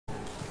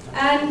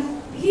And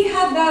he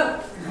had the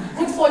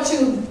good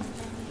fortune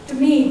to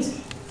meet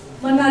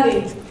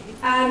Manare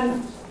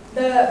and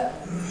the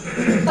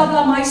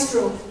tabla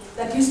maestro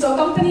that used to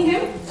accompany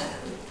him,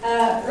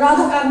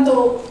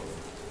 Radhakanto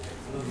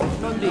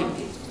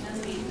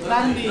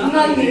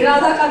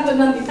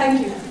Nandi,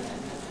 thank you.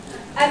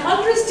 And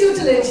under his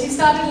tutelage, he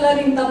started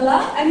learning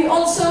tabla, and he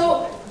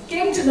also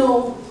came to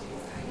know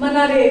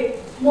Manare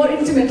more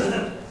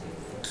intimately.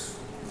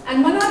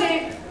 And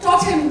Manare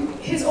taught him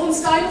his own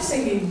style of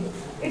singing.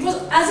 It was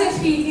as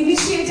if he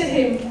initiated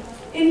him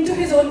into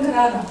his own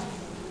gharana.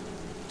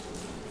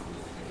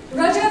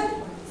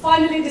 Rajat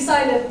finally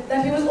decided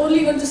that he was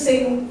only going to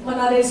sing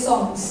Manare's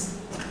songs,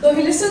 though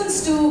he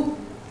listens to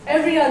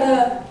every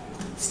other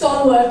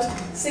stalwart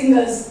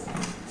singers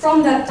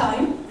from that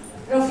time,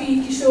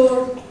 Rafi,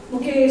 Kishore,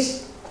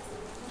 Mukesh,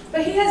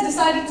 but he has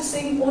decided to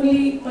sing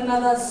only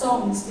Manada's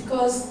songs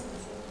because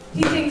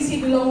he thinks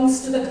he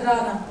belongs to the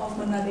gharana of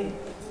Manade.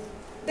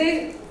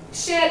 They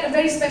shared a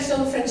very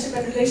special friendship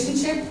and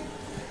relationship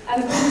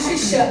and a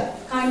Guru-Shishya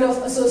kind of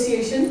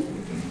association.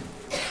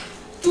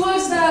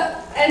 Towards the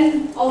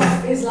end of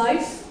his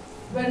life,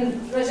 when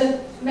Rajat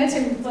met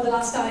him for the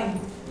last time,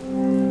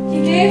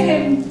 he gave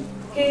him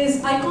his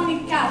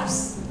iconic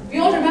caps. We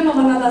all remember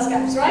Manada's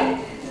caps, right?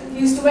 He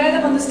used to wear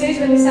them on the stage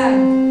when he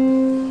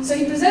sang. So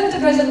he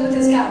presented Rajat with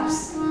his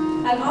caps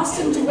and asked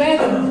him to wear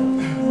them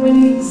when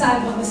he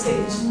sang on the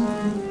stage.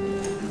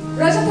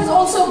 Rajat has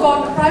also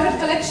got a private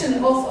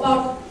collection of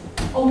about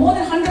more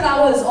than 100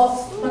 hours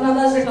of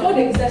Manada's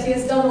recordings that he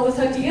has done over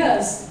 30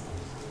 years.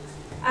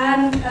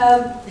 And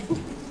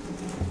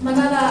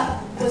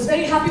Manada was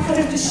very happy for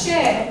him to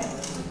share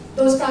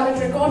those private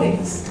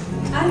recordings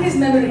and his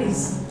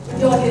memories with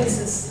the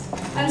audiences.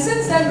 And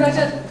since then,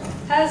 Rajat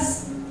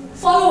has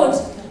followed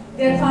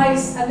the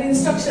advice and the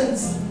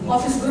instructions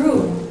of his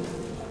guru,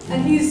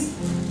 and he's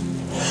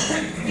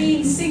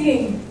been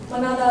singing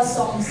Manada's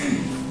songs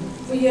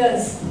for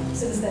years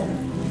since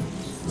then.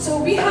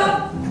 So we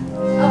have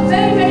a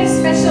very, very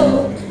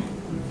special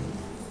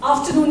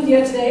afternoon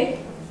here today,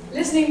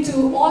 listening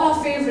to all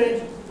our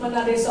favorite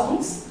Manade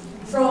songs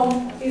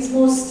from his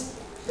most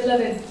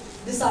beloved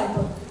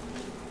disciple.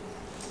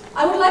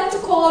 I would like to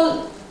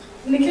call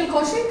Nikhil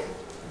Kausik.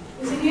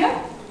 Is he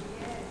here?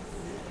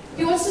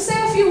 He wants to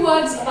say a few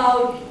words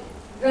about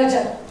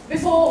Rajat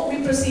before we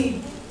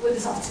proceed with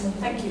this afternoon.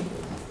 Thank you.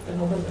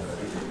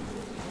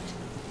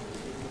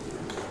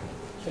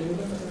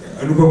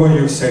 Anupama,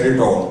 you've said it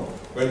all.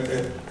 But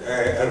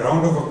a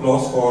round of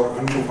applause for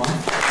Anupama. He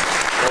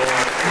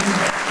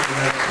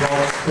has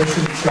brought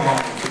special charm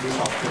to this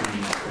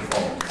afternoon's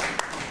performance.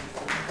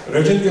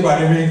 Rajat के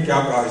बारे में क्या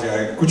कहा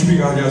जाए? कुछ भी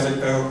कहा जा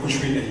सकता है और कुछ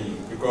भी नहीं,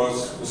 because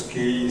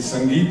उसकी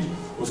संगीत,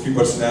 उसकी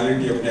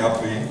personality अपने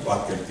आप में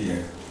बात करती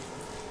है.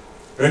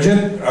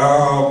 रजत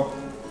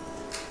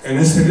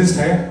एनेस्थेटिस्ट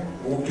है,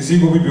 वो किसी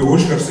को भी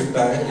बेहोश कर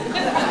सकता है,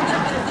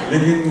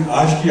 लेकिन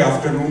आज की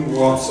आफ्टरनून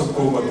वो आप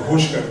सबको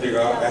मदहोश कर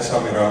देगा, ऐसा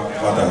मेरा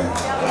वादा है.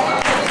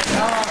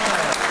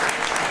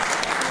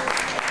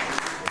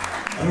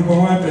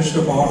 Anupama touched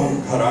upon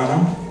Gharana.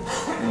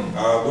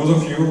 Those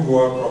of you who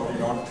are probably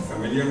not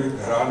familiar with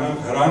Gharana,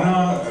 Gharana,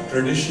 a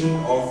tradition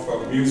of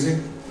music,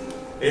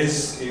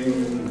 is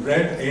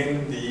bred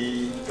in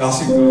the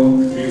classical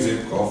music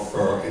of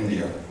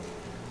India.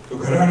 So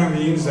Gharana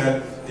means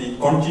that the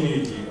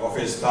continuity of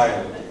a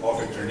style, of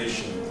a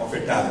tradition, of a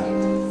talent.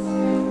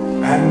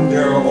 And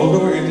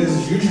although it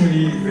is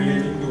usually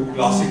related to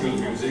classical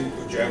music,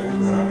 to Jaipur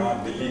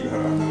Gharana, Delhi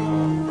Gharana,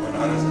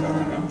 Banaras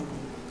Gharana,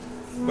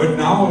 but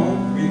now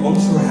we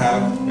also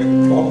have a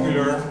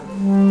popular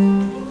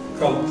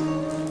cult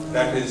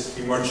that is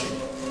emerging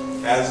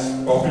as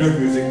popular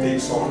music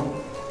takes on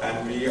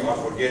and we are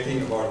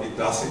forgetting about the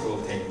classical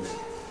things.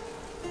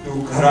 To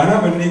Gharana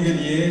बनने के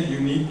लिए, you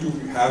need to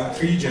have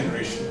 3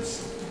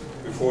 generations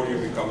before you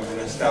become an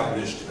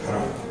established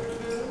Gharana.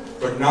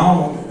 But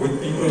now,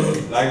 with people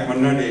like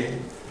Manade,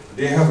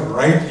 they have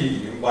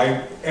rightly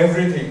imbibed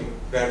everything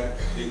that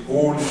the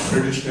old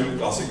traditional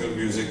classical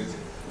music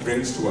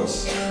brings to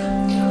us.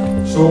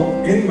 So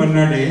in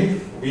Manade,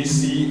 we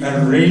see a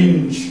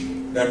range.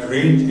 That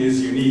range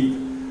is unique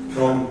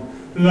from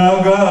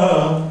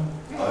Laga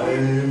Ae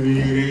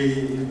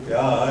Mere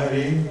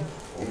Pyare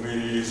O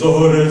Meri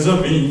Zohar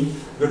Zameen.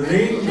 The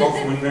range of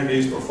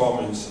Mannade's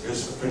performance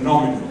is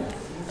phenomenal,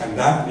 and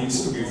that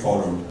needs to be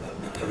followed.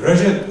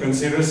 Rajat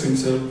considers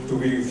himself to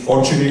be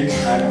fortunate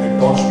and a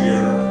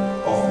torchbearer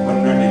of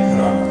Mannade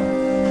Gharana.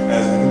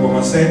 As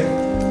Anupama said,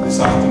 this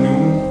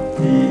afternoon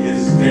he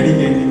is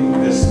dedicating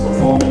this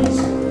performance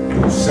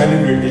to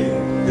celebrating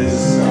his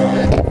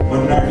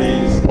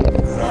Mannade's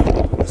Gharana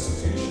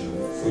Association.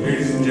 So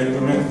ladies and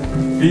gentlemen,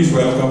 please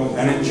welcome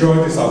and enjoy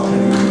this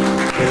afternoon.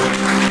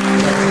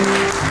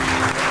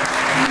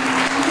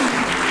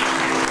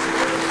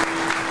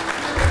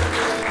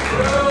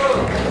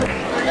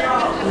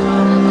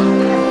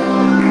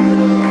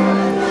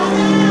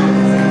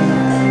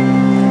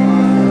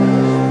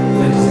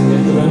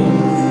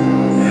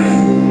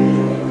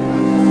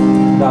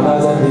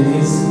 Dadas and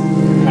Didis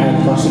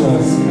and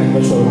Mashinas and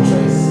Mashwar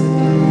Mashais.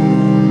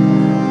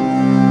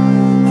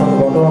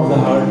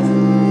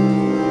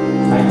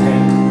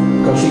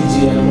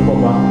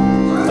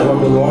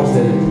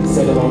 words they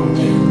said about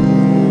me.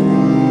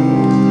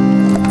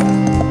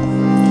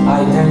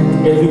 I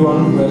thank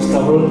everyone who has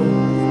traveled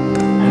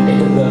and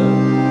taken the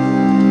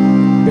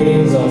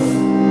pains of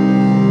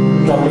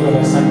traveling on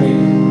a Sunday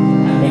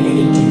and making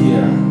it to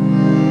here.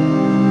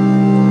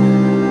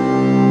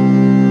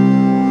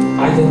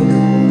 I think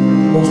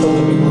most of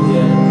the people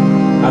here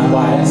are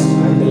biased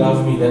and they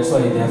love me, that's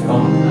why they have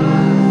come.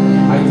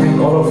 I thank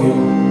all of you.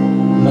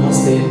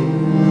 Namaste,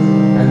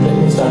 and let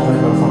me start my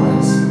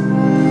performance.